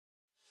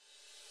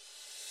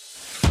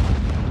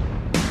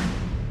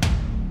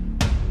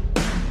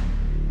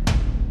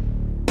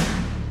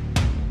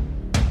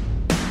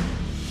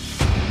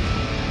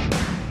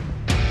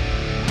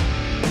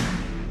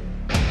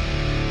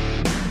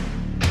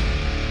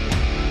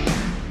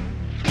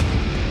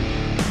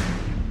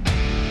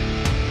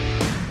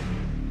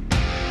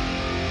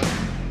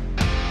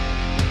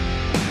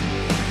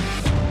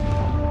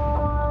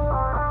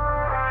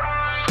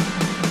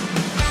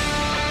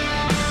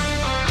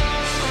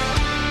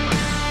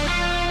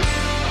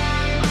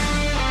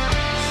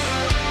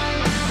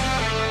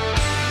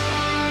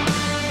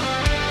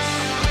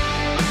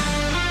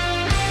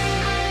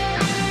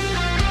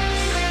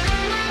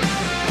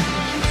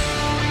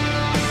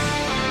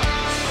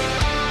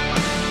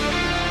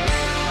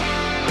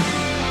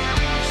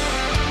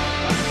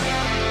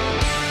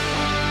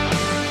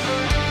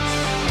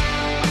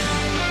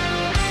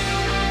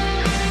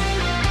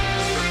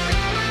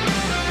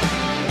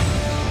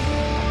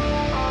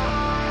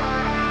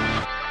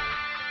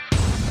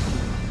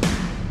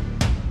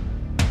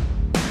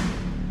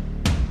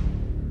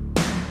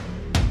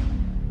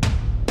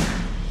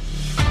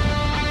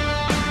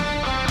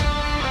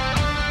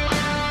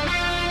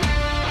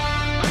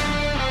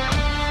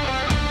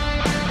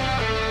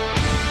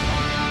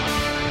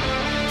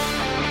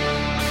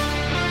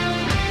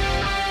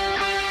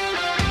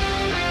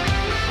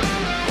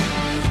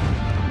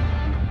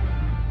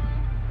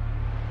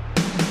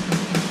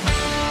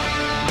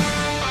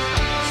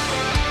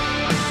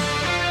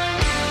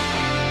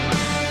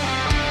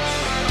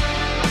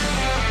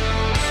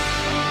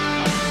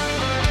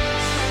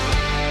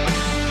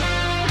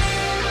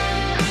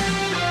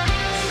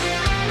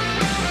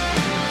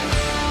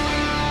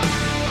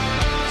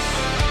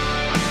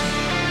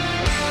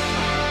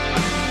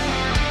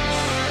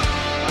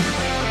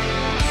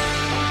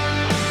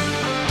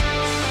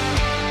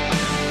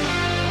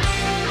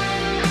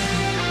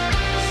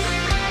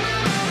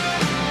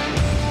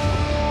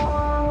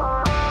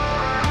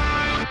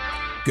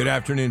Good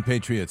afternoon,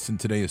 Patriots. And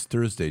today is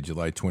Thursday,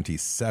 July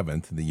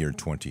 27th, the year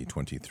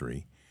 2023.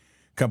 A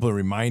couple of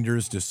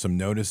reminders, just some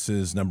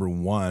notices. Number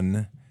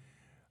one,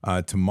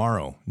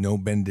 tomorrow, no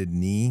Bended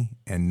Knee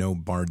and no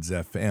Bards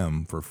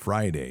FM for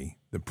Friday.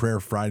 The Prayer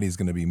Friday is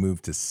going to be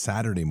moved to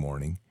Saturday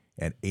morning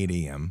at 8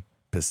 a.m.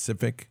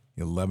 Pacific,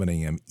 11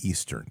 a.m.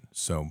 Eastern.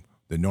 So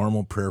the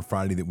normal Prayer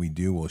Friday that we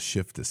do will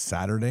shift to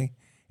Saturday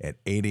at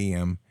 8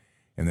 a.m.,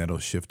 and that'll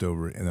shift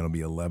over, and that'll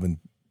be 11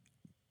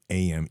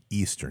 a.m.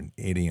 Eastern,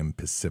 8 a.m.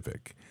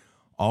 Pacific.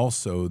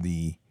 Also,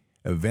 the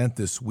event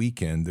this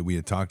weekend that we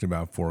had talked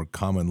about for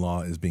Common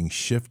Law is being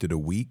shifted a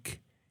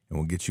week, and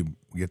we'll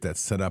get that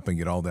set up and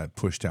get all that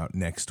pushed out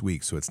next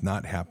week. So it's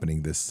not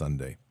happening this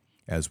Sunday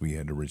as we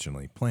had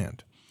originally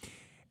planned.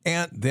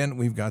 And then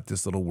we've got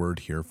this little word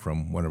here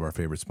from one of our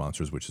favorite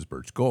sponsors, which is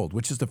Birch Gold,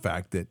 which is the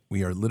fact that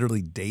we are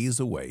literally days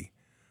away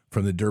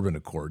from the Durban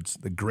Accords,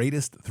 the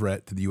greatest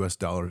threat to the U.S.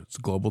 dollar's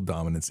global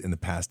dominance in the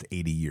past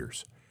 80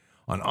 years.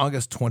 On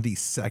August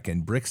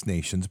 22nd, BRICS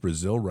nations,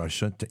 Brazil,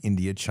 Russia, to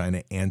India,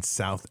 China, and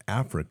South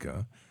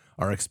Africa,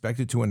 are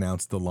expected to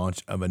announce the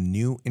launch of a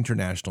new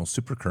international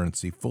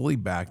supercurrency fully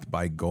backed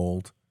by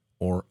gold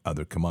or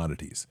other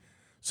commodities.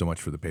 So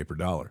much for the paper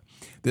dollar.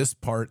 This is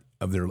part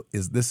of their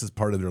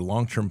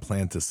long-term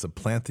plan to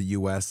supplant the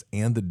U.S.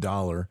 and the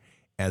dollar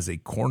as a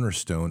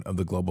cornerstone of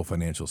the global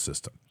financial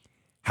system.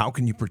 How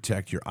can you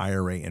protect your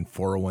IRA and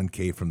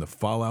 401k from the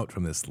fallout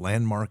from this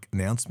landmark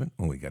announcement?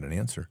 Well, we got an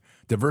answer.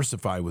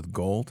 Diversify with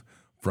gold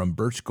from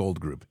Birch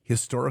Gold Group.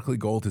 Historically,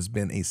 gold has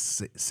been a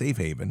safe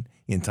haven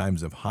in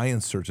times of high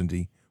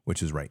uncertainty,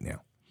 which is right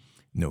now.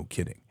 No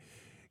kidding.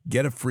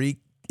 Get a free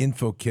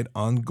info kit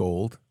on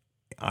gold,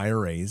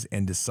 IRAs,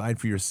 and decide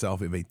for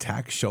yourself if a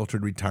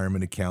tax-sheltered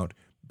retirement account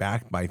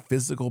backed by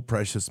physical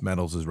precious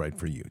metals is right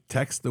for you.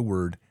 Text the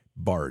word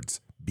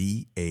BARDS,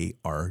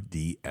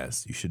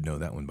 B-A-R-D-S. You should know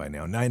that one by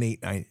now.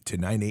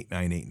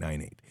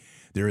 989898.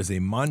 There is a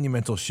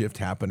monumental shift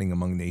happening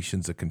among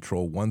nations that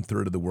control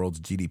 1/3 of the world's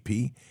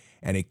GDP,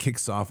 and it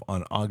kicks off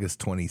on August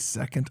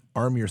 22nd.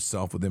 Arm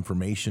yourself with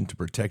information to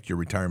protect your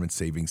retirement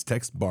savings.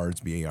 Text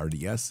BARDS,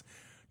 B-A-R-D-S,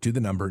 to the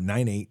number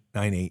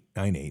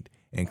 989898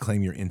 and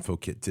claim your info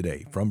kit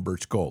today from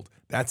Birch Gold.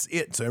 That's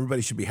it. So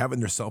everybody should be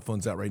having their cell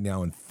phones out right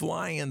now and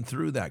flying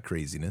through that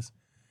craziness.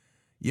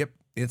 Yep,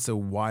 it's a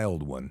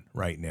wild one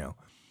right now.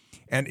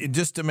 And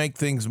just to make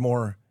things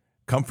more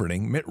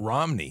comforting, Mitt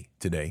Romney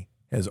today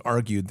has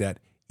argued that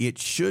it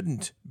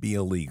shouldn't be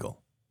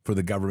illegal for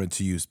the government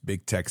to use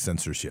big tech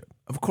censorship.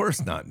 Of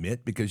course not,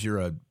 Mitt, because you're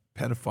a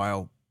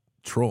pedophile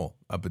troll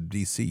up in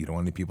D.C. You don't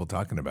want any people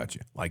talking about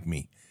you, like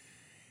me.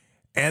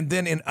 And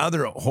then in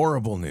other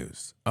horrible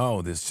news,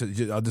 I'll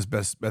just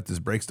bet this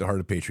breaks the heart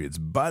of patriots.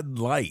 Bud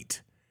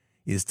Light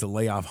is to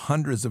lay off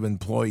hundreds of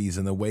employees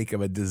in the wake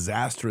of a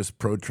disastrous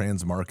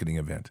pro-trans marketing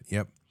event.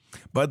 Yep.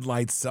 Bud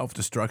Light's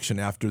self-destruction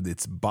after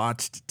its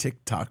botched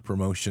TikTok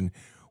promotion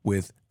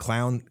with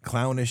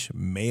clownish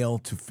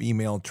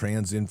male-to-female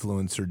trans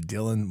influencer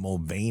Dylan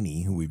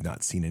Mulvaney, who we've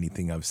not seen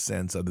anything of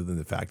since other than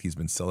the fact he's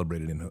been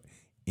celebrated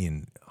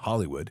in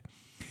Hollywood,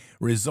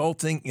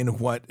 resulting in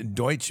what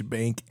Deutsche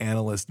Bank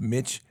analyst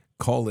Mitch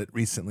Collett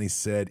recently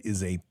said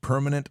is a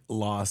permanent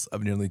loss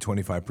of nearly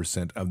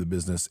 25% of the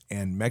business,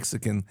 and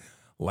Mexican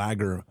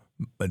lager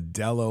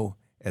Modelo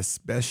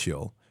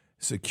Especial,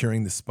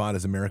 securing the spot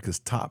as America's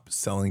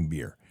top-selling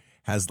beer,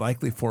 has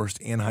likely forced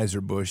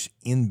Anheuser-Busch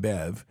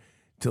InBev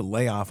to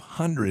lay off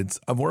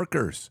hundreds of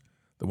workers.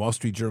 The Wall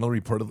Street Journal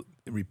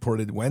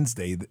reported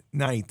Wednesday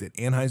night that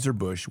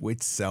Anheuser-Busch,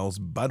 which sells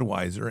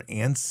Budweiser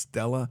and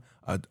Stella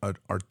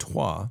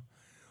Artois,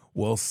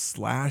 will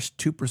slash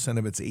 2%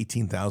 of its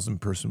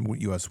 18,000-person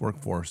U.S.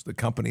 workforce. The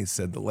company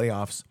said the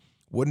layoffs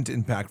wouldn't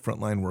impact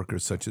frontline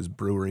workers such as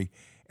brewery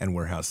and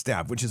warehouse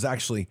staff, which is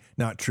actually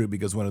not true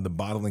because one of the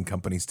bottling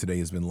companies today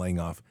has been laying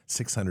off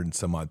 600 and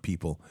some odd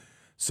people.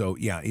 So,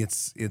 yeah,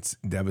 it's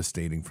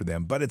devastating for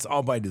them. But it's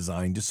all by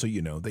design, just so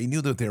you know. They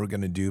knew what they were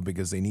going to do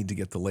because they need to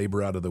get the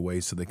labor out of the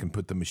way so they can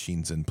put the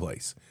machines in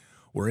place.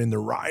 We're in the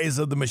rise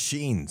of the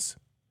machines.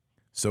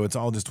 So it's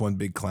all just one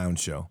big clown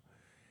show.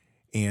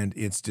 And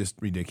it's just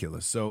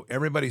ridiculous. So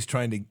everybody's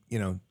trying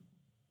to,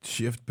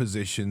 shift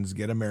positions,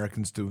 get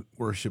Americans to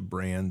worship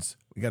brands.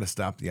 We got to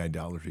stop the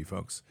idolatry,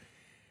 folks.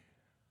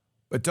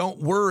 But don't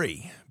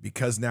worry,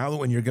 because now that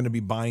when you're going to be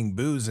buying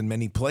booze in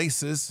many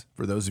places,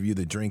 for those of you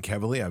that drink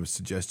heavily, I would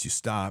suggest you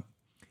stop.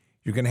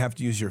 You're going to have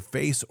to use your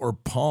face or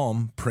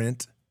palm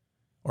print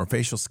or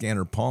facial scan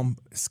or palm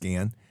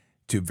scan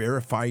to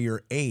verify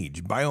your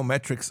age.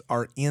 Biometrics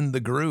are in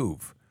the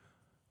groove.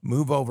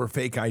 Move over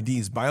fake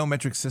IDs,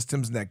 biometric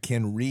systems that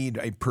can read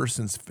a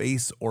person's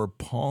face or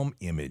palm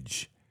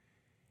image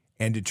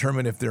and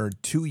determine if they're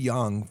too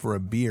young for a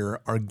beer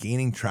are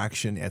gaining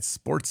traction at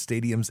sports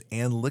stadiums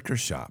and liquor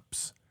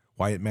shops.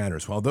 Why it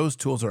matters. While those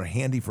tools are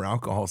handy for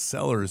alcohol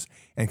sellers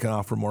and can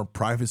offer more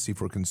privacy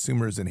for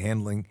consumers in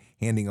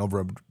handing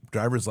over a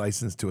driver's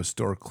license to a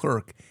store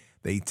clerk,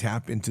 They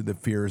tap into the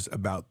fears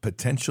about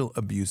potential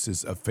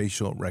abuses of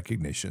facial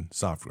recognition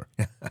software.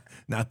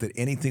 Not that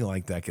anything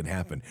like that can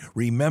happen.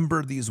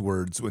 Remember these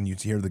words when you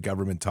hear the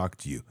government talk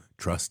to you.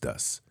 Trust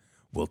us.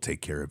 We'll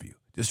take care of you.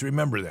 Just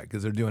remember that,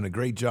 because they're doing a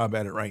great job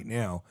at it right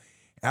now.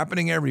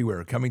 Happening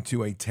everywhere, coming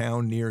to a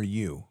town near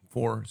you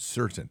for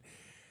certain.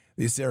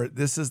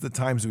 This is the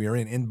times we are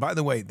in. And by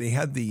the way, they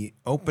had the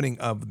opening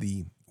of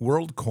the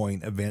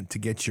WorldCoin event to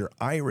get your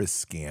iris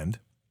scanned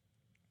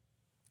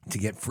to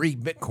get free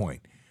Bitcoin.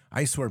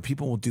 I swear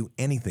people will do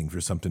anything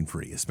for something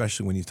free,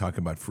 especially when you talk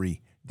about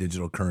free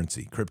digital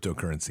currency,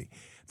 cryptocurrency.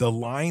 The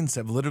lines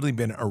have literally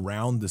been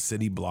around the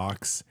city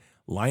blocks,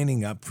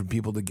 lining up for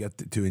people to get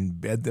to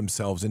embed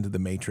themselves into the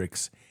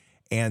matrix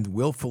and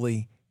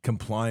willfully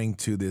complying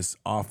to this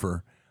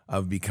offer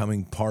of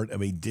becoming part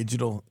of a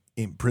digital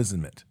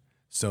imprisonment.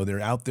 So they're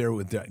out there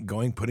with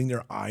putting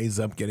their eyes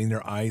up, getting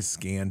their eyes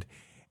scanned,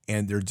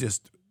 and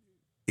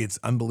it's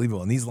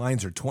unbelievable. And these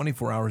lines are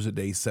 24 hours a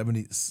day,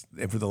 70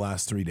 for the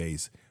last 3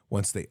 days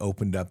once they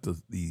opened up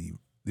the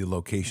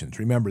locations.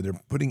 Remember,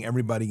 they're putting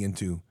everybody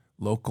into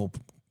local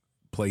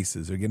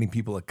places. They're getting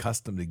people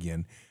accustomed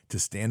again to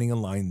standing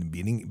in line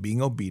and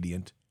being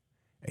obedient.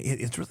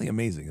 It's really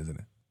amazing, isn't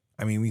it?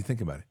 I mean, when you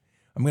think about it,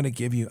 I'm going to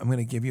give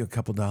you a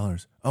couple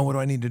dollars. Oh, what do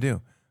I need to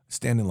do?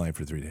 Stand in line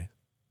for 3 days,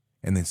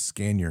 and then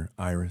scan your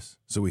iris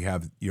so we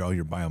have all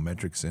your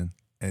biometrics in.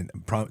 And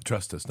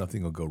trust us,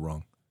 nothing will go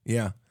wrong.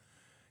 Yeah,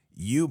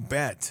 you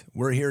bet.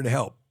 We're here to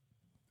help.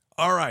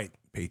 All right,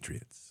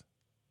 Patriots.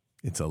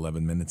 It's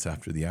 11 minutes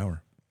after the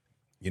hour.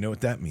 You know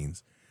what that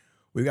means.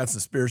 We've got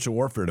some spiritual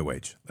warfare to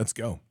wage. Let's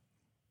go.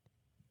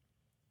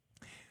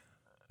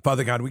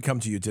 Father God, we come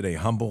to you today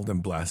humbled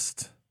and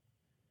blessed.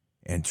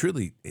 And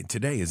truly,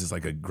 today is just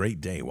like a great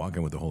day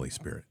walking with the Holy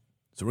Spirit.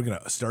 So we're going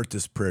to start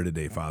this prayer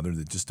today, Father,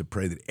 just to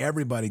pray that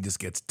everybody just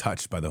gets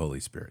touched by the Holy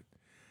Spirit.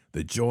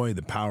 The joy,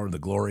 the power, the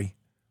glory,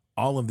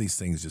 all of these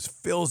things just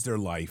fills their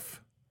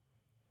life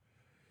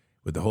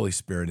with the Holy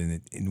Spirit.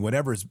 And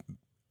whatever's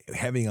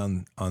heavy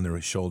on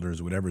their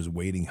shoulders, whatever's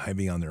weighting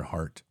heavy on their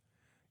heart,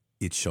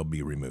 it shall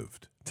be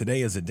removed.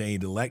 Today is a day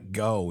to let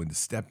go and to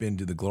step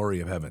into the glory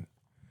of heaven,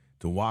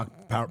 to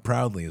walk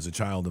proudly as a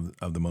child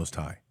of the Most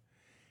High,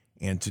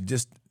 and to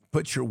just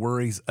put your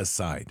worries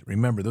aside.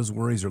 Remember, those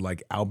worries are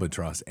like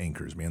albatross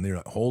anchors, man.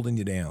 They're holding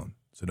you down,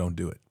 so don't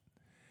do it.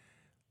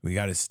 We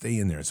got to stay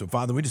in there. So,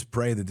 Father, we just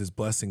pray that this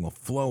blessing will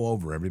flow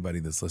over everybody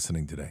that's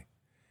listening today,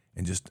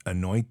 and just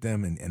anoint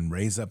them and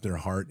raise up their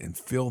heart and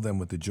fill them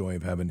with the joy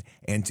of heaven,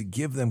 and to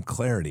give them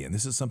clarity. And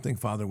this is something,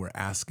 Father, we're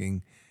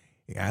asking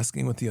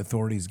with the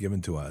authorities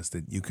given to us,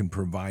 that you can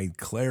provide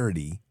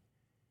clarity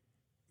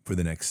for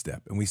the next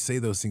step. And we say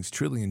those things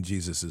truly in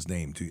Jesus'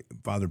 name, to,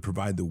 Father,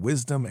 provide the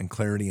wisdom and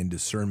clarity and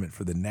discernment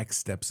for the next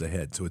steps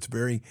ahead. So it's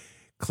very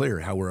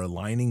clear how we're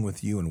aligning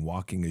with you and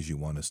walking as you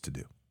want us to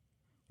do.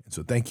 And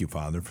so thank you,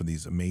 Father, for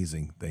these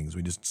amazing things.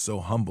 We're just so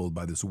humbled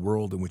by this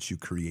world in which you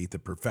create the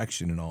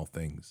perfection in all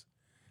things,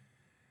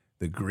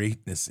 the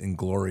greatness and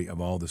glory of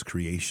all this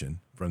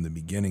creation from the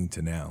beginning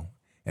to now,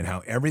 and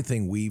how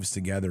everything weaves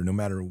together. No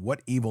matter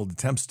what evil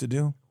attempts to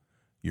do,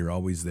 you're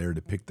always there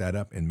to pick that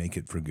up and make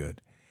it for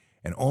good.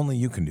 And only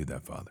you can do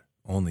that, Father.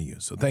 Only you.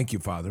 So thank you,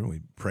 Father.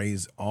 We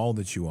praise all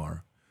that you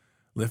are.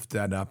 Lift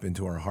that up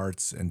into our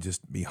hearts and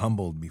just be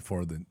humbled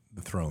before the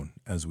throne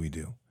as we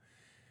do.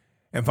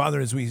 And Father,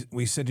 as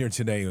we sit here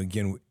today,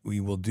 again, we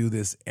will do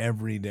this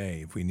every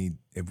day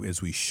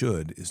as we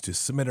should, is to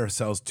submit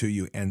ourselves to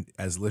you, and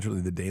as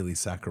literally the daily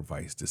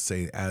sacrifice, to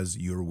say, as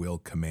your will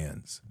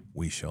commands,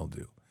 we shall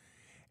do.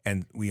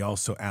 And we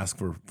also ask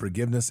for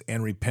forgiveness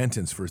and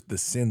repentance for the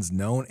sins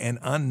known and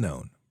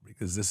unknown,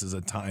 because this is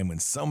a time when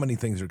so many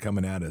things are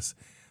coming at us.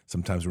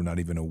 Sometimes we're not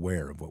even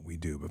aware of what we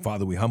do. But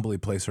Father, we humbly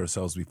place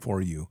ourselves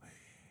before you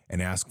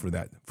and ask for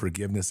that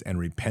forgiveness and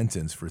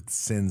repentance for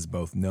sins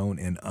both known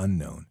and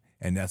unknown.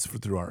 And that's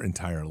through our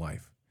entire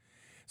life.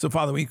 So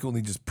Father, we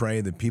equally just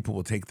pray that people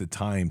will take the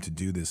time to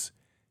do this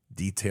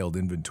detailed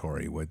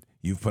inventory, what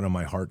you've put on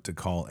my heart to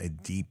call a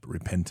deep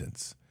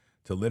repentance,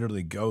 to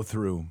literally go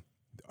through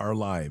our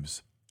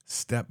lives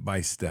step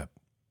by step,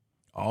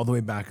 all the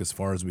way back as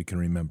far as we can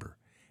remember.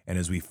 And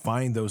as we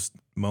find those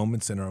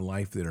moments in our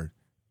life that are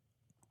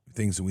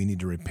things that we need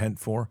to repent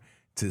for,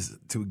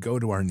 to go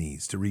to our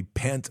knees, to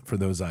repent for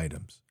those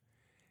items,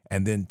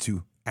 and then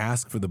to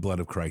ask for the blood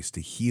of Christ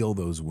to heal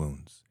those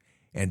wounds,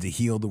 and to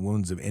heal the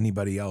wounds of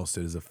anybody else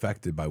that is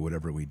affected by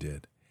whatever we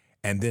did,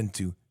 and then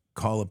to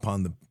call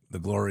upon the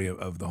glory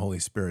of the Holy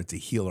Spirit to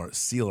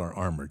seal our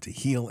armor, to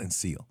heal and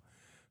seal,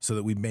 so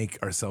that we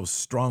make ourselves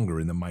stronger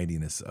in the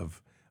mightiness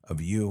of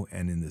you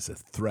and in this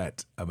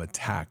threat of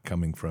attack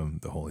coming from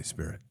the Holy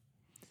Spirit.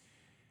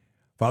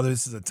 Father,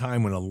 this is a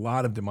time when a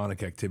lot of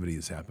demonic activity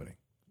is happening.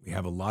 We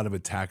have a lot of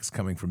attacks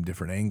coming from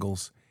different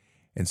angles.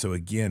 And so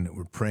again,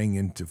 we're praying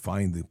in to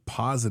find the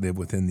positive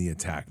within the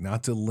attack,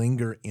 not to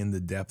linger in the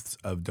depths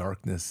of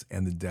darkness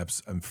and the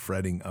depths of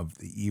fretting of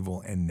the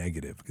evil and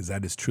negative, because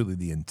that is truly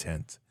the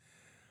intent.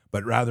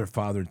 But rather,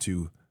 Father,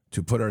 to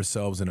put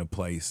ourselves in a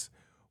place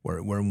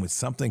where when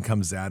something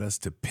comes at us,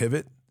 to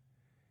pivot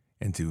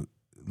and to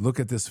look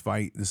at this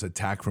fight, this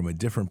attack from a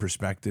different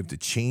perspective, to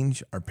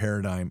change our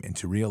paradigm and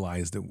to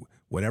realize that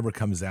whatever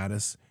comes at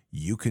us,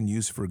 you can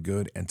use for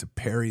good, and to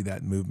parry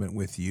that movement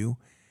with you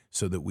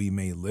so that we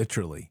may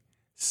literally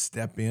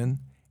step in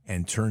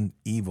and turn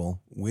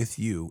evil with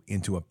you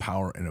into a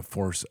power and a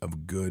force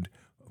of good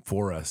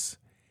for us,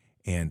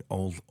 and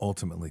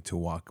ultimately to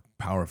walk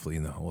powerfully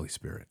in the Holy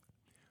Spirit.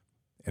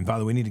 And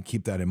Father, we need to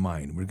keep that in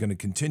mind. We're going to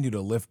continue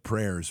to lift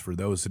prayers for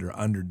those that are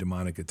under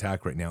demonic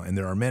attack right now, and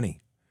there are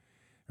many.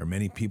 There are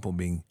many people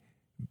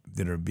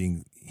that are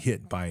being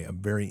hit by a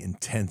very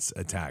intense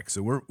attack.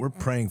 So we're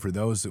praying for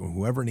those,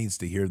 whoever needs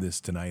to hear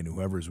this tonight, and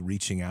whoever's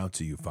reaching out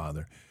to you,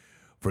 Father,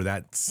 for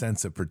that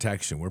sense of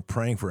protection. We're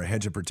praying for a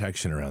hedge of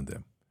protection around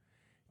them,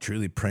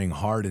 truly praying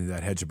hard into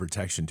that hedge of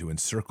protection to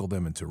encircle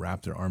them and to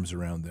wrap their arms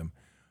around them,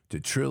 to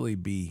truly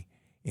be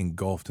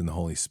engulfed in the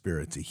Holy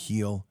Spirit, to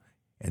heal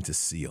and to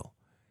seal.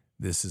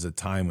 This is a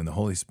time when the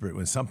Holy Spirit,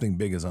 when something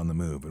big is on the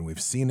move, and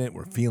we've seen it,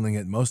 we're feeling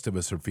it, most of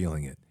us are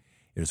feeling it.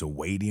 There's a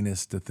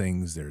weightiness to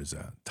things, there's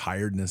a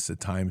tiredness at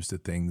times to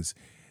things,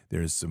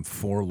 there's some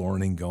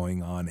forlorning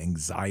going on,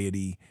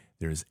 anxiety,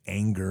 there's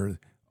anger,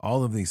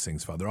 all of these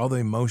things, Father, all the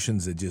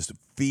emotions that just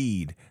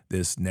feed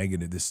this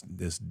negative,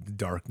 this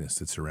darkness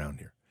that's around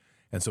here.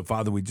 And so,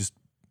 Father, we just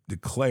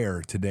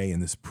declare today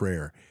in this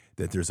prayer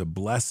that there's a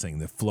blessing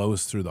that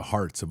flows through the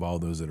hearts of all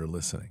those that are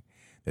listening,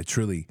 that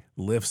truly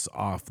lifts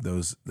off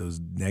those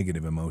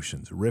negative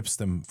emotions, rips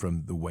them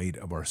from the weight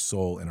of our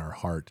soul and our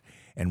heart,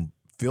 and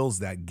fills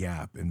that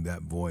gap and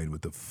that void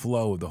with the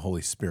flow of the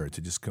Holy Spirit to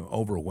just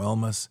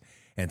overwhelm us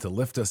and to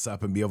lift us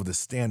up and be able to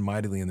stand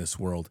mightily in this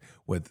world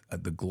with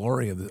the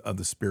glory of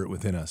the Spirit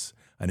within us,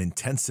 an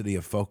intensity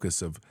of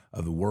focus of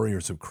the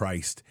warriors of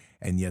Christ,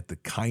 and yet the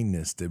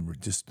kindness to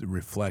just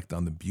reflect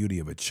on the beauty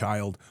of a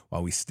child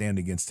while we stand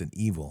against an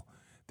evil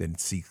that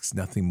seeks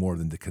nothing more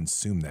than to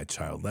consume that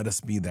child. Let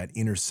us be that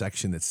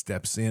intersection that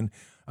steps in,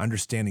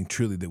 understanding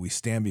truly that we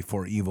stand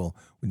before evil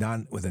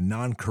with a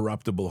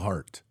non-corruptible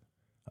heart,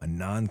 a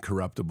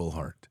non-corruptible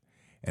heart.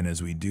 And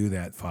as we do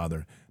that,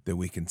 Father, that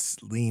we can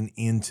lean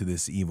into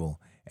this evil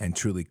and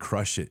truly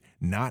crush it,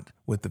 not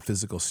with the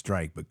physical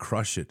strike, but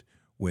crush it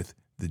with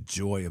the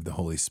joy of the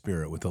Holy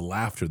Spirit, with the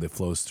laughter that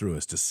flows through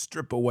us, to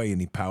strip away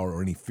any power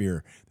or any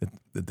fear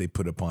that they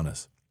put upon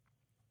us.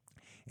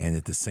 And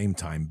at the same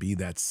time, be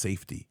that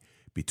safety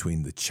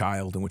between the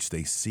child in which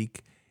they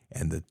seek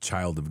and the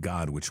child of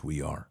God, which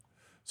we are.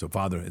 So,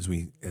 Father, as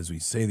we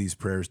say these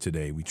prayers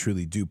today, we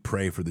truly do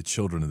pray for the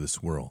children of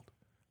this world,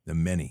 the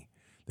many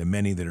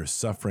that are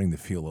suffering, that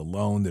feel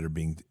alone, that are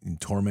being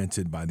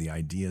tormented by the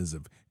ideas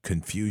of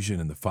confusion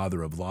and the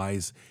father of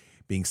lies,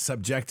 being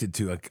subjected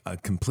to a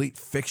complete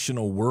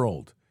fictional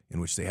world in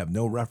which they have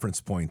no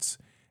reference points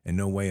and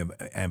no way of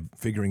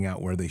figuring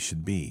out where they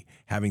should be,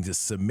 having to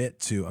submit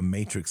to a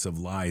matrix of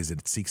lies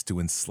that seeks to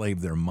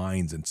enslave their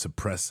minds and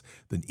suppress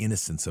the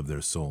innocence of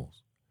their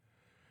souls.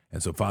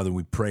 And so, Father,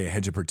 we pray a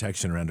hedge of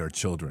protection around our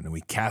children, and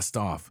we cast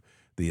off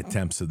the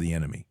attempts of the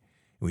enemy.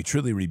 And we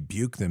truly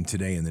rebuke them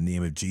today in the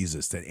name of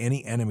Jesus, that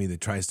any enemy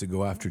that tries to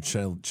go after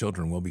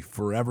children will be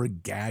forever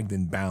gagged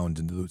and bound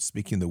into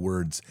speaking the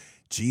words,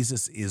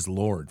 Jesus is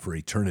Lord for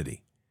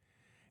eternity.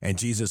 And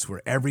Jesus,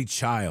 for every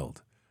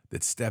child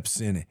that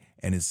steps in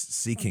and is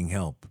seeking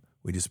help,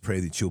 we just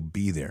pray that you'll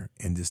be there,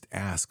 and just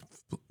ask,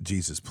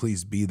 Jesus,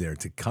 please be there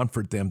to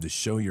comfort them, to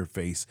show your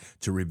face,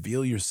 to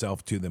reveal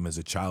yourself to them as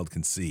a child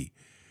can see,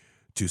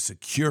 to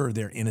secure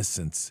their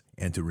innocence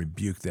and to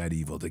rebuke that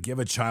evil, to give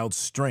a child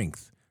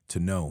strength to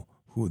know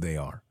who they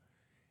are.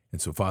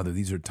 And so, Father,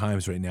 these are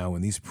times right now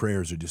when these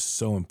prayers are just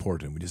so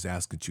important. We just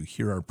ask that you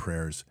hear our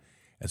prayers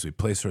as we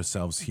place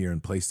ourselves here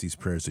and place these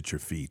prayers at your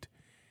feet.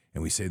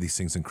 And we say these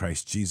things in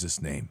Christ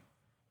Jesus' name.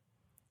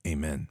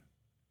 Amen.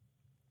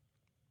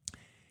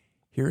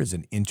 Here is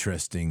an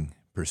interesting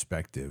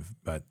perspective,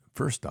 but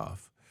first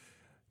off,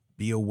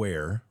 be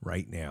aware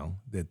right now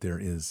that there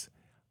is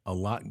a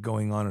lot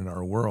going on in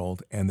our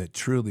world, and that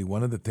truly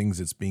one of the things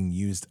that's being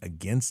used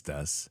against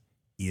us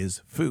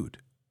is food.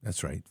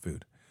 That's right,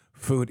 food.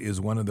 Food is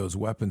one of those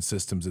weapon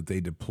systems that they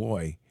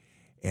deploy,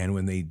 and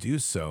when they do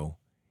so,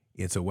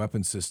 it's a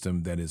weapon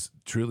system that is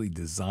truly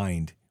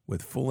designed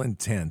with full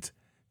intent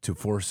to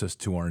force us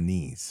to our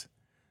knees.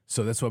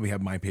 So that's why we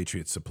have My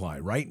Patriot Supply.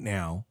 Right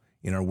now,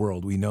 in our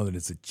world, we know that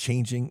it's a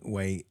changing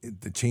way.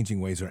 The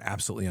changing ways are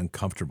absolutely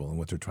uncomfortable in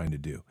what they're trying to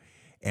do.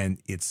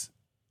 And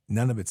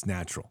none of it's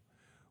natural.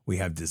 We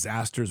have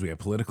disasters. We have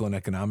political and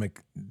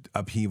economic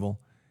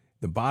upheaval.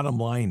 The bottom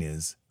line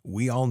is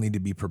we all need to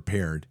be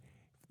prepared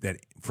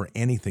for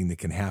anything that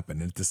can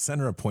happen. And at the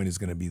center of point is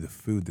going to be the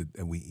food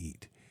that we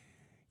eat.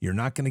 You're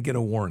not going to get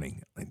a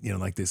warning.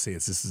 Like they say,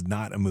 this is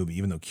not a movie,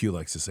 even though Q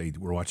likes to say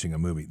we're watching a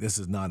movie. This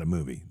is not a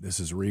movie. This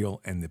is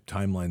real, and the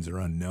timelines are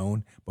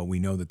unknown, but we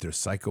know that they're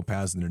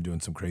psychopaths and they're doing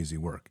some crazy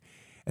work.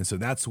 And so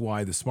that's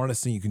why the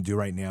smartest thing you can do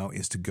right now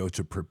is to go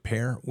to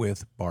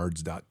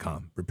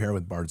preparewithbards.com,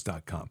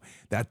 preparewithbards.com.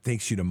 That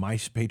takes you to My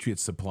Patriot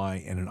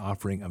Supply and an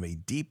offering of a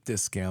deep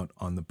discount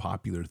on the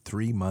popular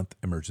 3-month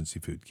emergency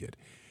food kit.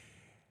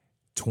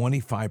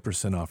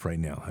 25% off right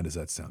now. How does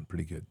that sound?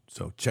 Pretty good.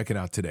 So check it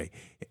out today.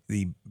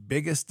 The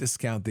biggest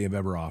discount they have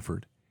ever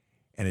offered,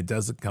 and it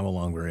doesn't come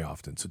along very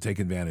often. So take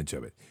advantage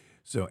of it.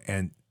 So,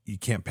 and you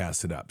can't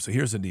pass it up. So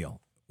here's the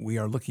deal. We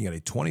are looking at a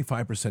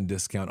 25%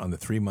 discount on the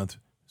 3-month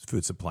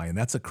food supply, and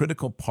that's a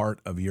critical part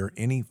of your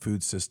any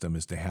food system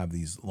is to have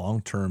these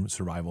long-term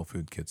survival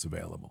food kits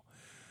available.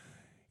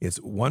 It's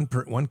one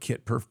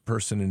kit per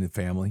person in the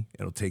family.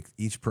 It'll take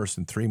each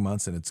person 3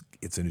 months, and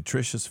it's a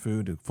nutritious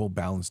food, a full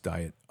balanced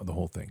diet, of the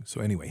whole thing. So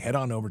anyway, head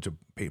on over to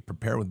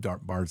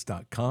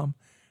preparewithbards.com,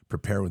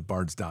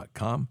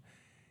 preparewithbards.com.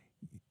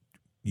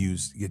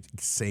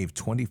 Save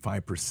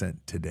 25%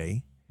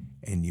 today,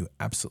 and you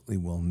absolutely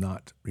will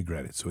not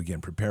regret it. So again,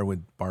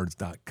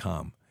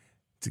 preparewithbards.com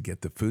to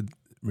get the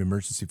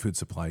emergency food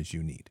supplies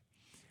you need.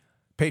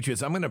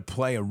 Patriots, I'm going to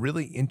play a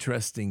really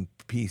interesting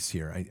piece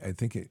here. I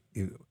think it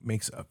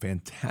makes a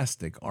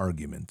fantastic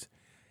argument,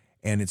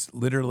 and it's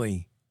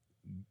literally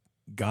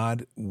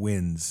God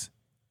wins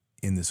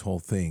in this whole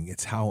thing.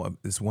 It's how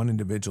this one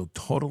individual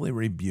totally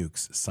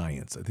rebukes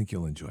science. I think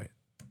you'll enjoy it.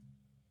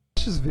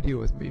 Watch this video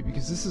with me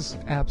because this is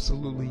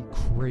absolutely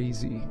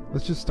crazy.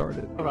 Let's just start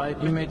it. All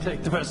right, you may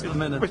take the rest of the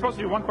minute. We're supposed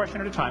to do one question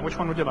at a time. Which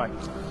one would you like?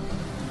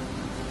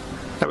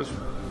 That was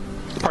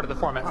part of the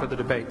format for the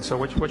debate. So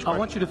which I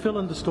want you to fill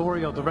in the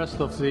story of the rest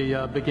of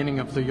the beginning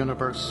of the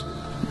universe.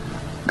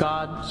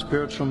 God,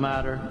 spiritual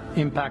matter,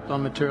 impact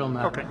on material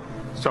matter. Okay,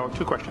 so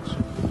 2 questions.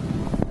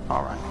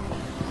 All right.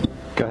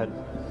 Go ahead.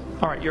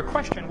 All right, your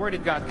question, where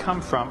did God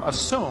come from,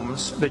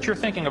 assumes that you're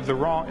thinking of the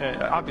wrong,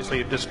 obviously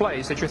it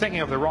displays that you're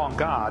thinking of the wrong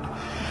God,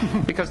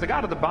 because the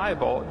God of the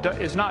Bible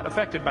is not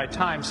affected by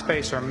time,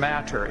 space, or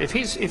matter. If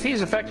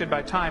he's affected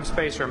by time,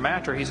 space, or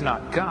matter, he's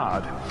not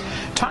God.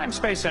 Time,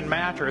 space, and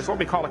matter is what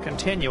we call a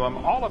continuum.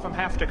 All of them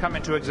have to come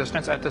into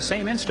existence at the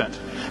same instant,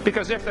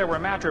 because if there were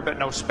matter but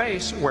no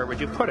space, where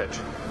would you put it?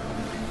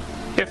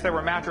 If there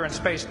were matter and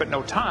space but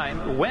no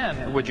time,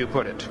 when would you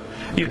put it?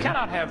 You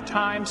cannot have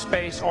time,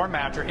 space, or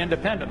matter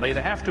independently.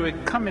 They have to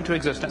come into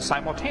existence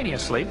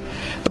simultaneously.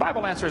 The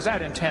Bible answers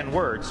that in 10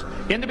 words.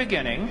 In the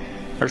beginning,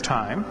 there's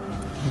time.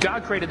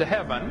 God created the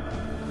heaven,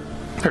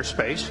 there's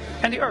space,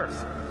 and the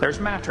earth. There's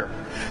matter.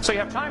 So you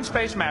have time,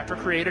 space, matter,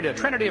 created a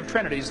trinity of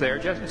trinities there.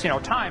 Just,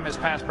 time is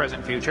past,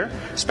 present, future.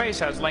 Space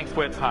has length,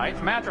 width,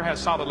 height. Matter has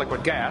solid,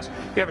 liquid, gas.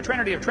 You have a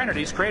trinity of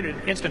trinities created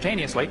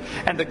instantaneously,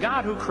 and the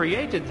God who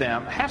created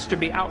them has to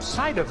be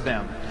outside of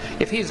them.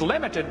 If he's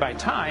limited by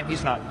time,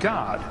 he's not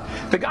God.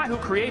 The guy who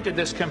created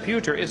this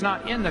computer is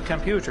not in the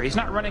computer. He's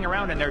not running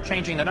around in there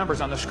changing the numbers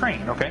on the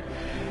screen, okay?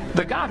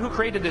 The God who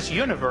created this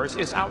universe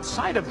is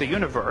outside of the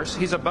universe.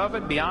 He's above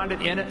it, beyond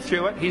it, in it,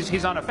 through it.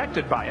 He's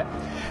unaffected by it.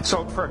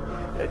 So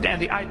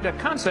the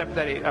concept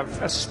that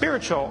a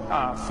spiritual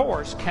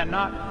force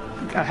cannot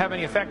have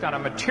any effect on a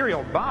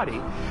material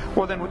body,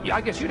 well then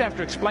I guess you'd have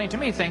to explain to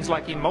me things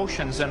like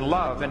emotions and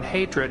love and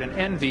hatred and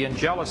envy and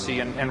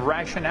jealousy and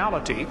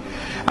rationality.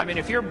 I mean,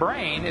 if your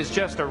brain is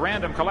just a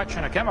random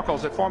collection of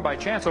chemicals that form by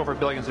chance over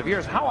billions of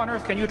years, how on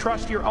earth can you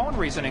trust your own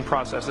reasoning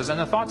processes and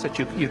the thoughts that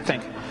you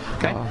think?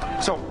 Okay,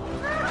 so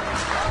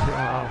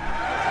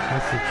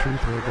that's the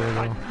truth right there,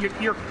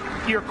 though.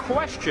 Your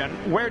question,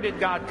 where did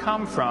God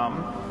come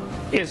from,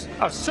 is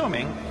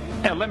assuming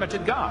a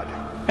limited God.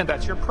 And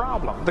that's your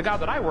problem. The God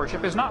that I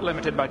worship is not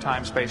limited by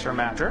time, space, or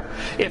matter.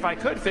 If I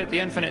could fit the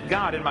infinite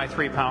God in my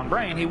 3-pound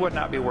brain, he would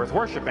not be worth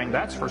worshiping,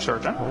 that's for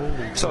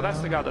certain. So that's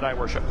the God that I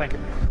worship. Thank you.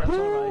 That's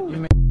all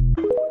right.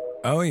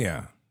 Oh,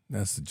 yeah.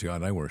 That's the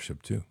God I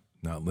worship, too.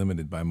 Not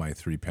limited by my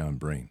 3-pound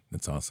brain.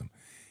 That's awesome.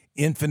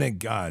 Infinite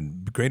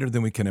God, greater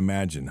than we can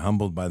imagine,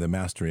 humbled by the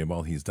mastery of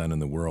all he's done in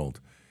the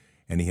world.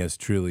 And he has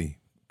truly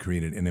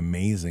created an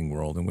amazing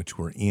world in which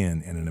we're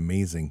in, and an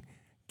amazing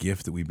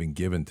gift that we've been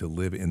given to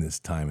live in this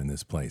time, in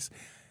this place.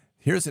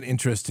 Here's an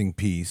interesting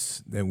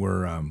piece that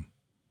we're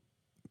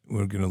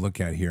going to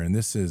look at here, and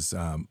this is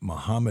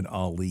Muhammad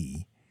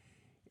Ali,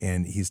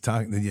 and he's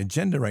talking. The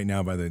agenda right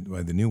now by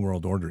the New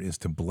World Order is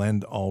to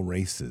blend all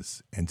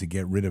races and to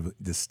get rid of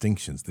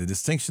distinctions. The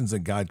distinctions that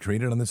God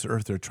created on this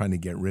earth, they're trying to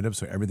get rid of,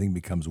 so everything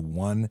becomes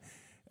one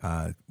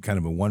kind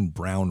of a one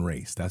brown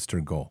race. That's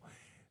their goal.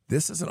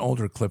 This is an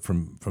older clip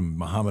from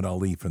Muhammad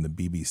Ali from the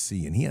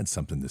BBC, and he had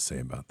something to say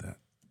about that.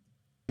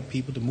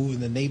 People to move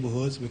in the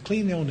neighborhoods, but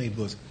clean their own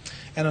neighborhoods.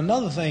 And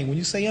another thing, when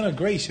you say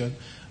integration,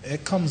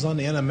 it comes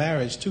under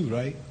intermarriage too,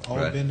 right? All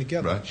right. Been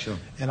together. Right, sure.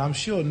 And I'm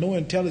sure no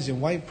intelligent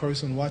white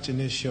person watching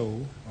this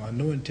show, or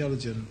no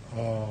intelligent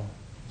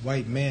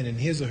white man in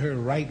his or her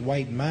right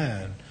white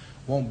mind,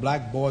 want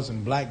black boys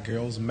and black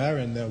girls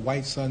marrying their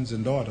white sons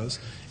and daughters,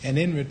 and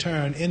in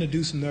return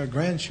introducing their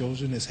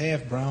grandchildren as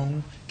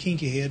half-brown,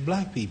 kinky-haired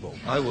black people.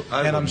 I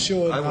wouldn't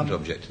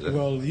object to that.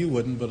 Well, you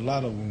wouldn't, but a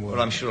lot of them would.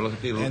 Well, I'm sure a lot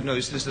of people know.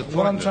 This is the point.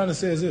 What I'm trying to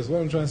say is this.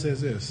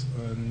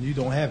 And you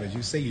don't have it.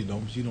 You say you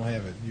don't, but you don't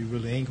have it. You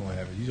really ain't going to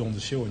have it. You're on the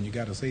show, and you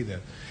got to say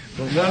that.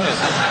 But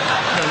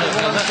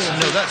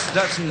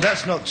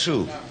that's not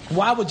true.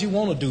 Why would you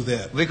want to do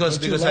that?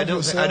 Because I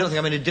don't think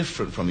I'm any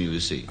different from you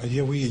see.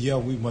 Yeah,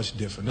 we much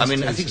different. I mean,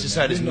 I think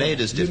society's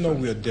made us different. You know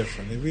we're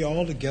different. We're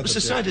all together. But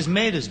society's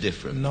made us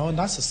different. No,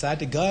 not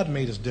society. God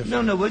made us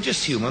different. No, we're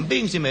just human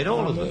beings. He made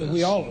all of us.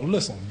 We all,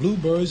 listen,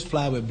 bluebirds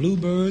fly with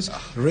bluebirds.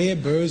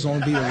 Red birds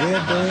want to be with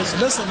red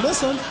birds.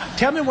 Listen.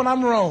 Tell me when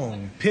I'm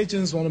wrong.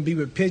 Pigeons want to be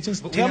with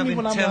pigeons. But Tell we me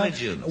when I'm wrong.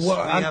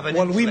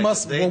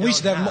 We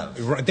should have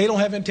more. They don't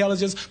have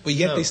intelligence, but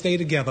yet they stay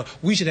together.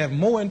 We should have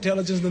more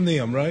intelligence than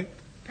them, right?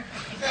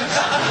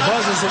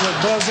 Buzzards are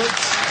with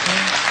buzzards.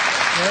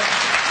 Right?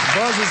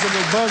 Buzzards are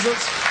with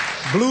buzzards.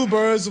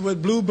 Bluebirds are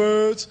with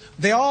bluebirds.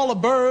 They all are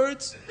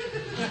birds,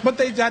 but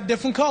they've got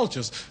different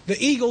cultures. The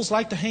eagles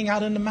like to hang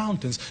out in the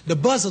mountains. The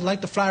buzzard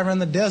like to fly around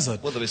the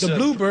desert. Well, the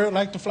bluebird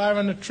like to fly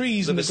around the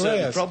trees and the grass. There'd be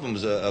certain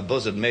problems, a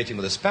buzzard mating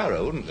with a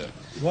sparrow, wouldn't there?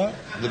 What?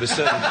 There'd be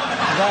certain...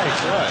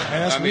 Right.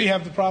 And we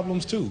have the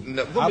problems too.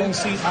 No, I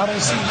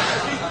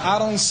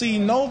don't see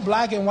no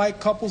black and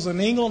white couples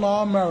in England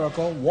or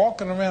America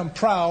walking around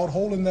proud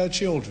holding their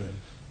children.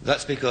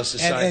 That's because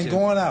society... And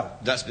going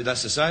out. That's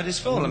society's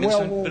fault. We've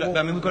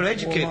got to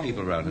educate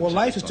people around it. Well,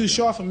 life is too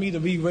short for me to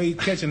be raised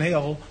catching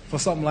hell for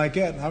something like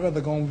that. I'd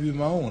rather go and be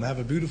my own. I have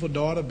a beautiful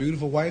daughter,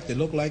 beautiful wife. They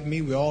look like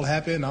me. We're all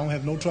happy, and I don't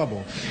have no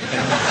trouble.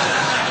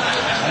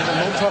 I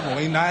have no trouble.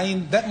 I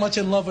ain't that much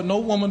in love with no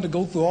woman to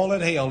go through all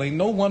that hell. Ain't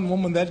no one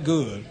woman that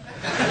good.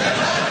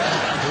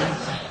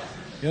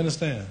 You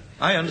understand?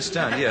 I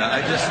understand, yeah.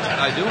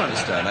 I do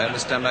understand. I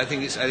understand. I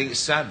think it's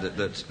sad that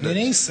it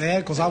ain't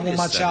sad because I want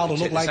my child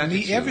to look like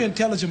me. Every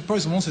intelligent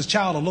person wants his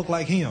child to look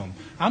like him.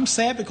 I'm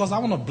sad because I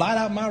want to blot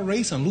out my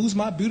race and lose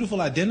my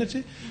beautiful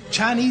identity.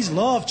 Chinese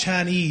love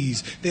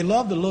Chinese. They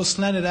love the little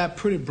slanted-eyed,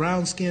 pretty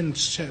brown-skinned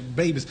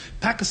babies.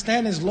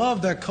 Pakistanis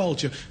love their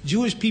culture.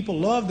 Jewish people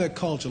love their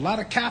culture. A lot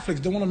of Catholics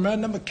don't want to marry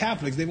number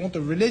Catholics. They want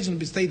the religion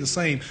to stay the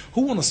same.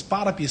 Who want to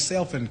spot up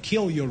yourself and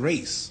kill your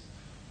race?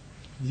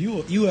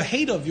 You're a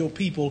hater of your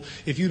people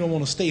if you don't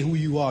want to stay who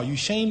you are. You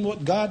shame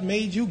what God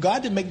made you.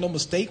 God didn't make no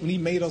mistake when he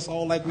made us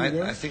all like we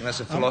were. I think that's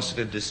a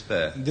philosophy of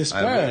despair.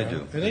 Despair. I really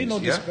do. It ain't no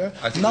despair.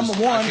 Number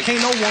one, can't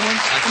no woman.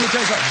 Let me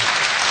tell you something.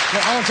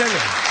 I want to tell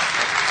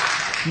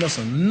you.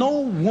 Listen,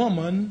 no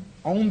woman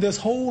on this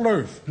whole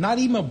earth, not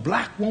even a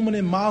black woman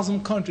in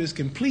Muslim countries,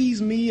 can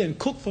please me and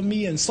cook for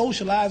me and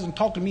socialize and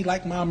talk to me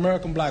like my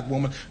American black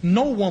woman.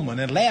 No woman,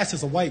 and last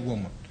is a white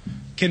woman,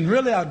 can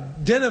really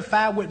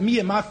identify with me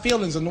and my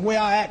feelings and the way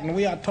I act and the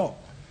way I talk.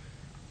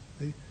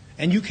 See?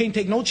 And you can't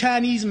take no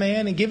Chinese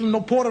man and give him no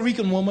Puerto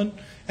Rican woman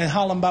and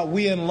holler about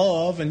we're in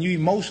love and you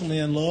emotionally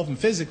in love and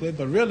physically,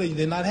 but really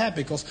they're not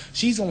happy because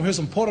she's going to hear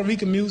some Puerto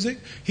Rican music,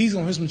 he's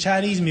going to hear some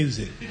Chinese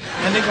music.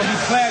 And they're going to be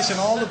clashing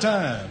all the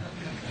time.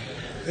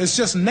 It's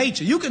just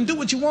nature. You can do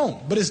what you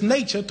want, but it's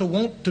nature to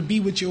want to be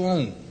with your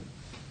own.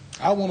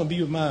 I want to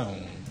be with my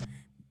own.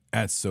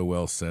 That's so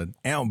well said.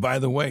 And by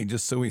the way,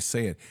 just so we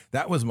say it,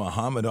 that was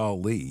Muhammad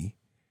Ali.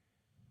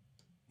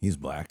 He's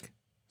black.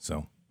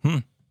 So,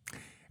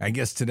 I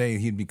guess today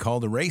he'd be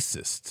called a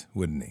racist,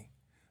 wouldn't he?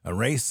 A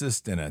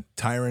racist and a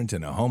tyrant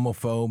and a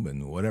homophobe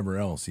and whatever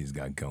else he's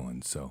got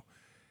going. So,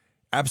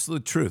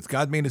 absolute truth.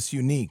 God made us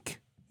unique.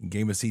 He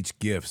gave us each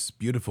gifts,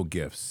 beautiful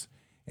gifts.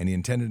 And he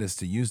intended us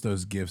to use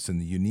those gifts in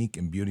the unique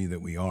and beauty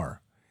that we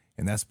are.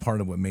 And that's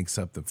part of what makes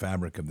up the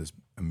fabric of this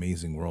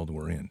amazing world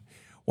we're in.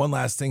 One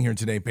last thing here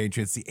today,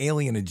 Patriots. The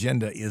alien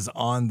agenda is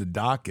on the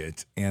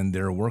docket, and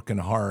they're working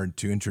hard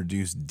to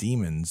introduce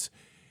demons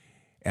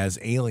as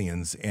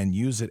aliens and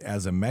use it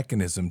as a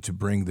mechanism to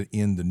bring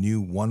in the new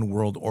one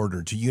world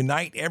order, to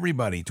unite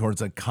everybody towards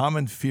a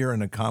common fear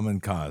and a common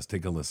cause.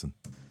 Take a listen.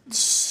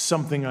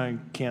 Something I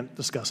can't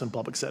discuss in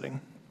public setting.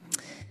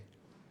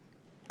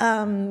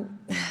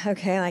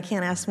 Okay, I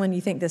can't ask when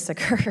you think this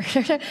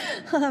occurred.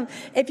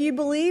 If you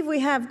believe we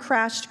have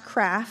crashed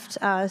craft,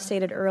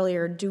 stated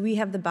earlier, do we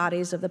have the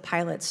bodies of the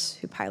pilots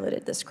who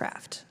piloted this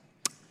craft?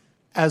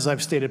 As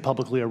I've stated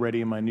publicly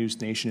already in my News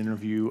Nation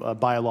interview,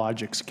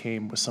 biologics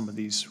came with some of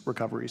these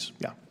recoveries,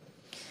 yeah.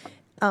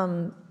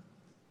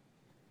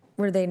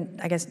 Were they,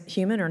 I guess,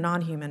 human or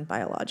non-human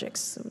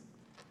biologics?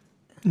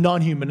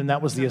 Non-human, and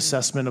that was the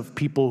assessment of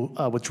people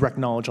with direct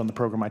knowledge on the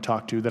program I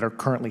talked to that are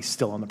currently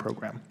still on the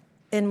program.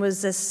 And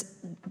was this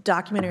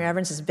documentary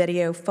evidence, this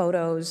video,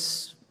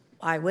 photos,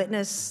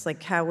 eyewitness?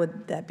 Like, how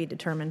would that be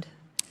determined?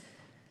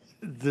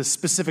 The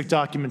specific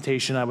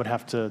documentation I would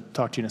have to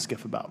talk to you in a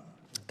skiff about.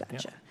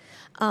 Gotcha.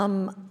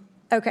 Yeah.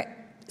 Okay.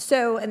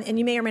 So, and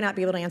you may or may not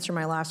be able to answer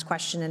my last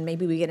question, and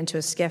maybe we get into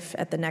a skiff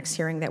at the next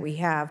hearing that we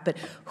have, but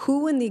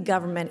who in the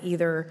government,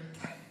 either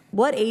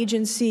what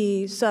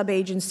agency,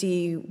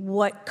 sub-agency,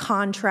 what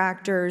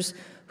contractors,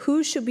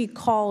 who should be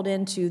called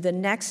into the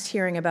next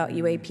hearing about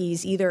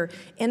UAPs, either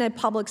in a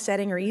public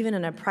setting or even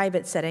in a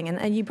private setting?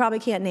 And you probably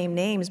can't name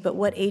names, but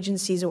what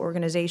agencies or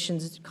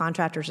organizations,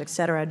 contractors, et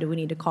cetera, do we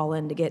need to call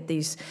in to get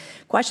these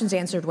questions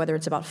answered, whether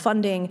it's about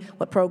funding,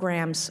 what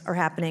programs are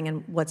happening,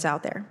 and what's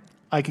out there?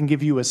 I can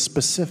give you a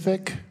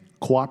specific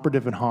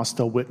cooperative and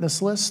hostile witness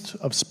list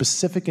of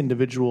specific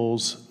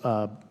individuals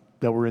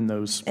that were in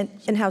those.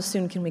 And how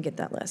soon can we get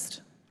that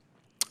list?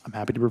 I'm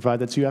happy to provide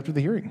that to you after the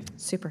hearing.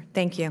 Super.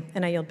 Thank you.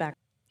 And I yield back.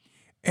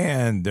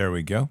 And there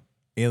we go.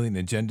 Alien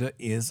Agenda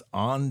is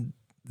on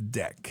the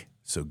deck.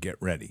 So get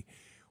ready.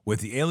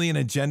 With the alien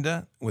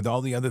agenda, with all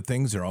the other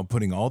things, they're all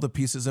putting all the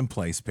pieces in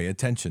place. Pay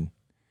attention.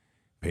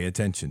 Pay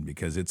attention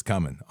because it's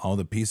coming. All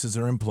the pieces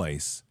are in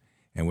place.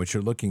 And what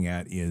you're looking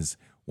at is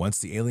once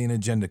the alien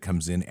agenda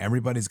comes in,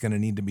 everybody's going to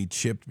need to be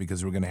chipped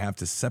because we're going to have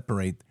to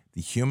separate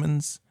the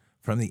humans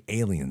from the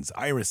aliens.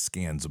 Iris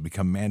scans will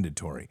become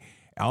mandatory.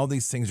 All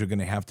these things are going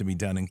to have to be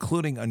done,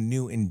 including a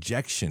new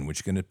injection, which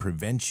is going to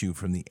prevent you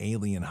from the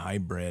alien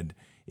hybrid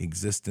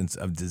existence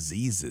of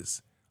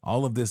diseases.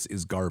 All of this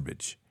is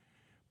garbage.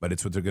 But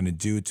it's what they're going to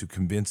do to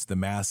convince the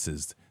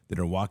masses that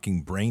are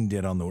walking brain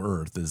dead on the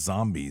earth, the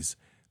zombies,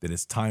 that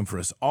it's time for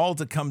us all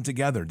to come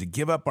together, to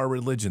give up our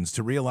religions,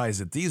 to realize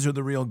that these are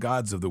the real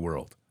gods of the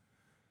world.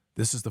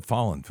 This is the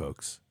fallen,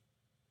 folks.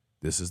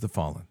 This is the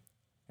fallen.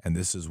 And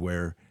this is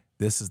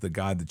the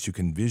God that you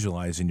can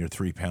visualize in your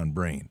 3-pound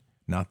brain,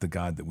 not the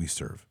God that we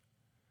serve.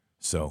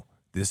 So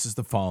this is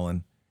the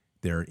fallen.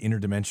 They're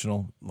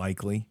interdimensional,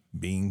 likely,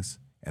 beings,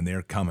 and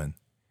they're coming.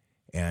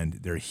 And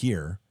they're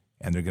here.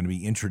 And they're going to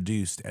be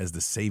introduced as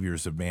the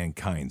saviors of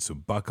mankind. So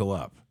buckle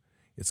up.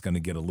 It's going to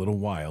get a little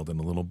wild and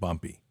a little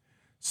bumpy.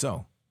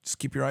 So just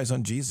keep your eyes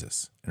on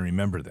Jesus and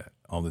remember that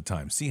all the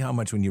time. See how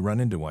much when you run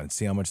into one,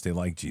 see how much they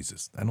like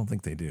Jesus. I don't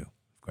think they do,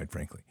 quite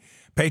frankly.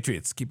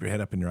 Patriots, keep your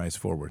head up and your eyes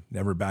forward.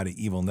 Never bow to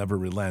evil, never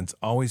relent.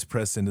 Always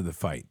press into the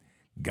fight.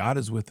 God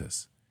is with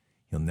us.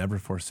 He'll never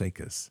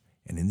forsake us.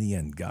 And in the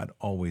end, God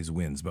always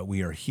wins. But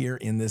we are here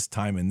in this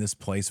time, in this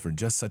place, for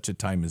just such a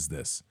time as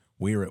this.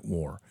 We are at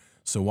war.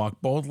 So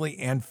walk boldly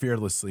and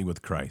fearlessly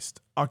with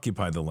Christ.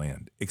 Occupy the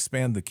land.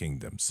 Expand the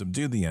kingdom.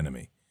 Subdue the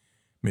enemy.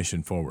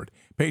 Mission forward.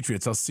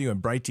 Patriots, I'll see you at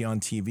Brighteon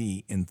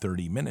TV in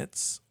 30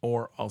 minutes,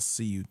 or I'll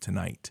see you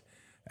tonight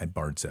at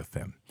Bards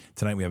FM.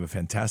 Tonight we have a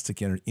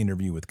fantastic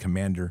interview with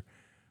Commander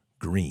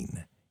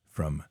Green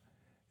from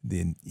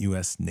the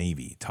U.S.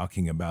 Navy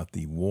talking about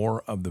the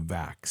war of the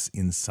vax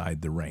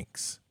inside the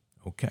ranks.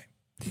 Okay.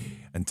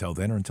 Until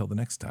then or until the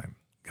next time,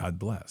 God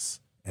bless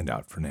and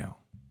out for now.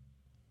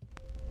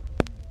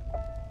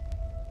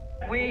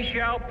 We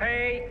shall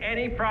pay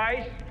any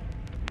price,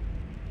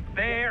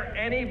 bear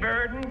any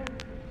burden,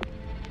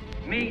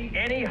 meet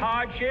any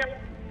hardship,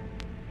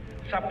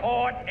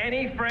 support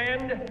any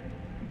friend,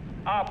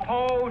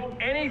 oppose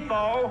any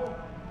foe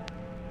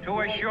to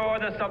assure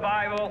the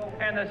survival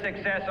and the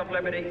success of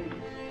liberty.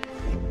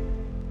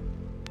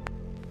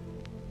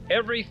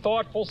 Every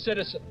thoughtful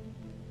citizen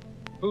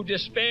who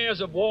despairs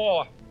of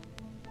war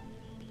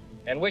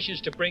and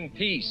wishes to bring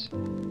peace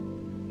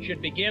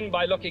should begin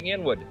by looking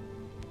inward,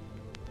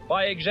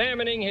 by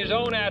examining his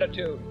own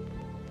attitude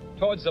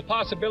towards the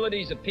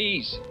possibilities of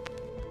peace.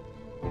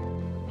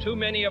 Too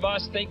many of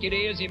us think it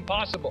is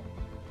impossible.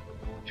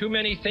 Too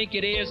many think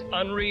it is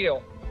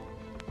unreal.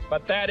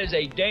 But that is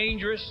a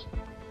dangerous,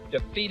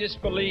 defeatist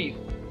belief.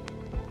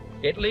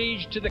 It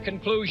leads to the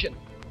conclusion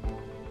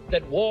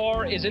that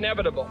war is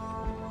inevitable,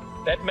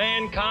 that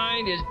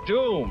mankind is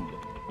doomed,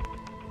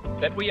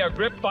 that we are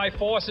gripped by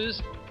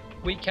forces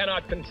we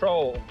cannot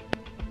control.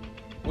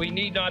 We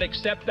need not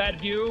accept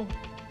that view.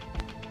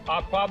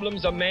 Our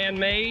problems are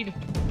man-made,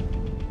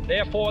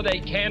 therefore they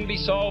can be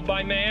solved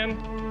by man,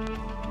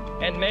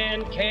 and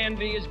man can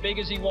be as big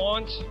as he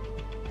wants.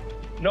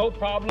 No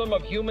problem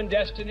of human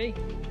destiny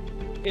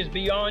is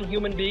beyond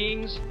human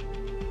beings.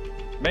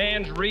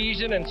 Man's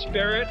reason and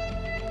spirit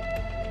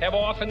have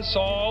often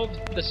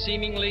solved the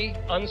seemingly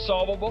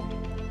unsolvable,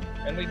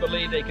 and we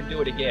believe they can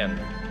do it again.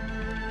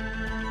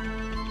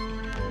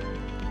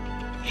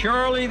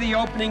 Surely the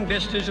opening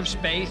vistas of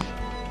space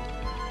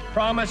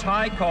promise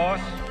high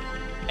costs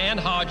and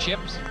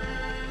hardships,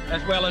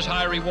 as well as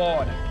high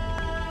reward.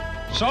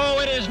 So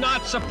it is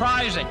not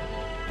surprising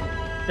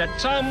that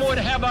some would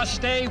have us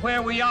stay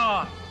where we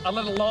are a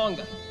little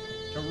longer,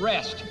 to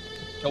rest,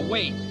 to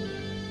wait.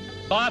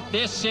 But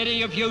this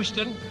city of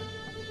Houston,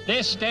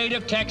 this state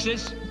of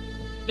Texas,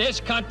 this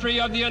country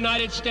of the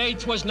United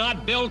States was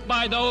not built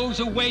by those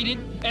who waited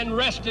and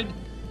rested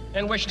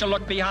and wished to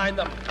look behind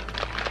them.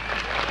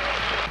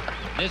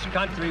 This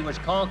country was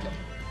conquered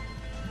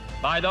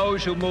by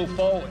those who move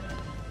forward.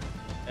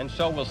 And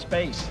so will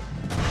space.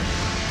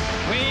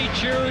 We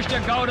choose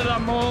to go to the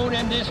moon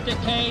in this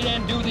decade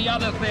and do the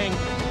other thing,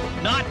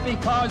 not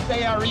because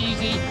they are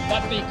easy,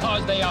 but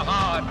because they are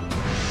hard.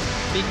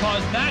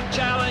 Because that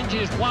challenge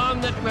is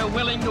one that we're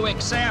willing to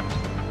accept.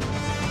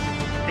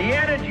 The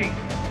energy,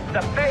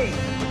 the faith,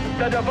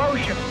 the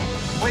devotion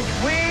which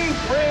we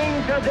bring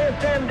to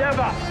this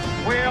endeavor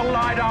will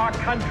light our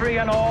country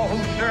and all who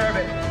serve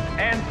it.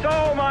 And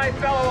so, my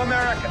fellow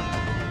Americans,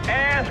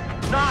 ask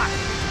not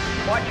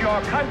what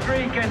your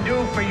country can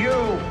do for you.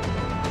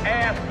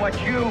 Ask what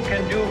you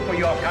can do for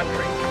your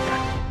country.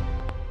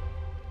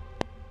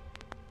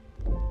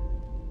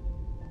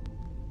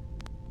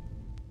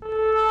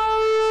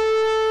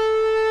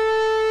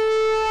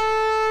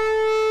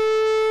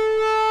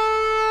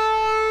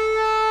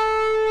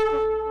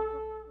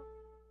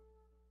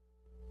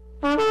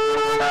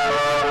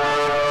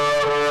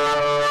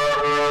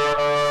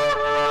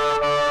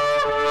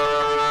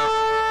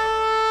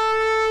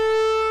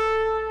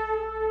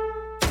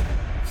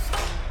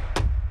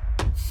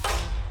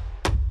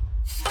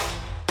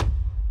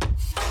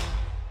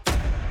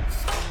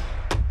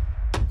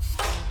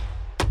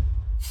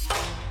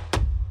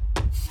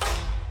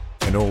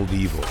 an old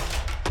evil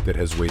that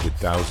has waited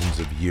thousands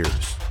of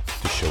years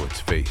to show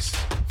its face.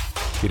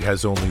 It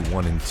has only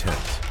one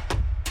intent: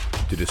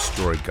 to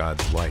destroy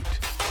God's light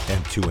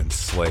and to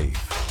enslave.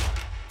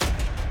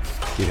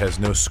 It has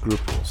no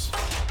scruples.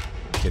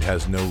 It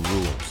has no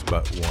rules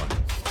but one: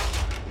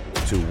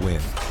 to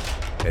win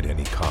at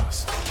any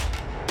cost.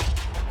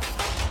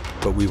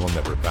 But we will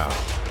never bow,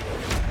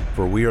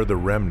 for we are the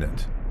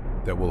remnant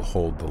that will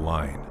hold the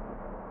line.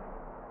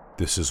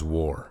 This is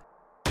war.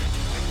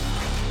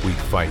 We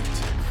fight.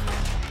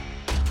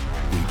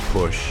 We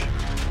push.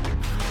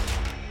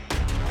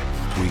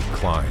 We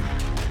climb.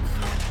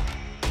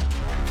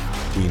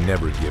 We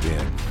never give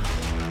in.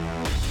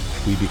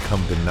 We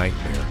become the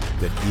nightmare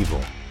that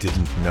evil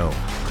didn't know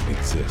could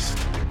exist.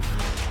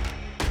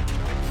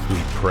 We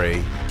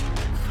pray.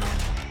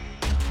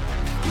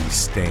 We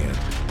stand.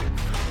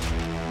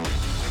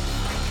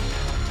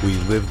 We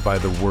live by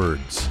the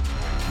words,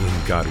 "In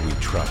God we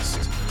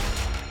trust."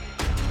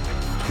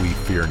 We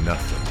fear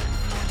nothing.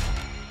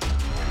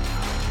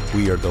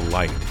 We are the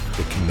light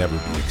that can never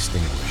be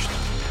extinguished.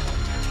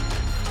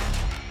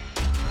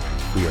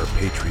 We are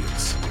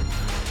patriots.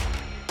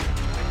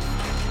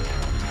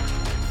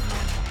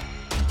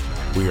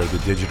 We are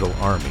the digital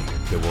army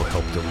that will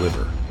help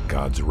deliver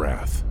God's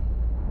wrath.